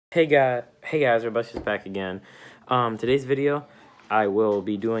Hey guys, Robust is back again. Today's video, I will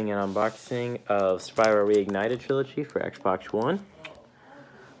be doing an unboxing of Spyro Reignited Trilogy for Xbox One.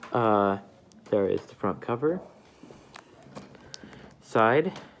 There is the front cover,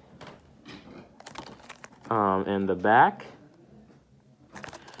 side, and the back. It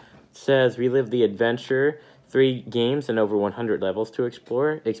says, relive the adventure, 3 games and over 100 levels to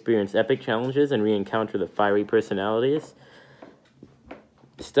explore, experience epic challenges, and re-encounter the fiery personalities.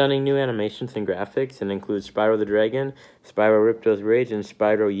 Stunning new animations and graphics, and includes Spyro the Dragon, Spyro Ripto's Rage, and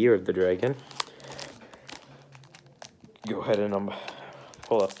Spyro Year of the Dragon. Go ahead and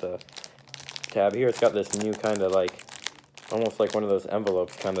pull up the tab here. It's got this new kind of like, almost like one of those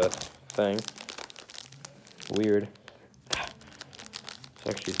envelopes kind of thing. Weird. It's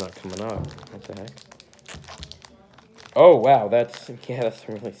actually not coming up. What the heck? Oh wow, that's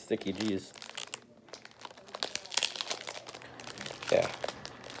really sticky. Geez. Yeah.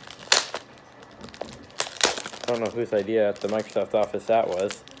 I don't know whose idea at the Microsoft office that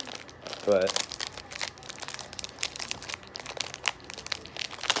was, but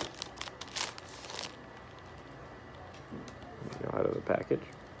out of the package.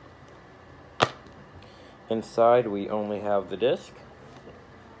 Inside we only have the disc.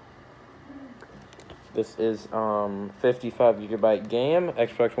 This is 55GB game,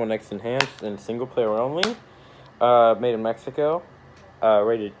 Xbox One X enhanced and single player only. Made in Mexico,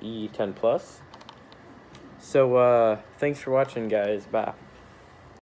 rated E10+. So, thanks for watching, guys. Bye.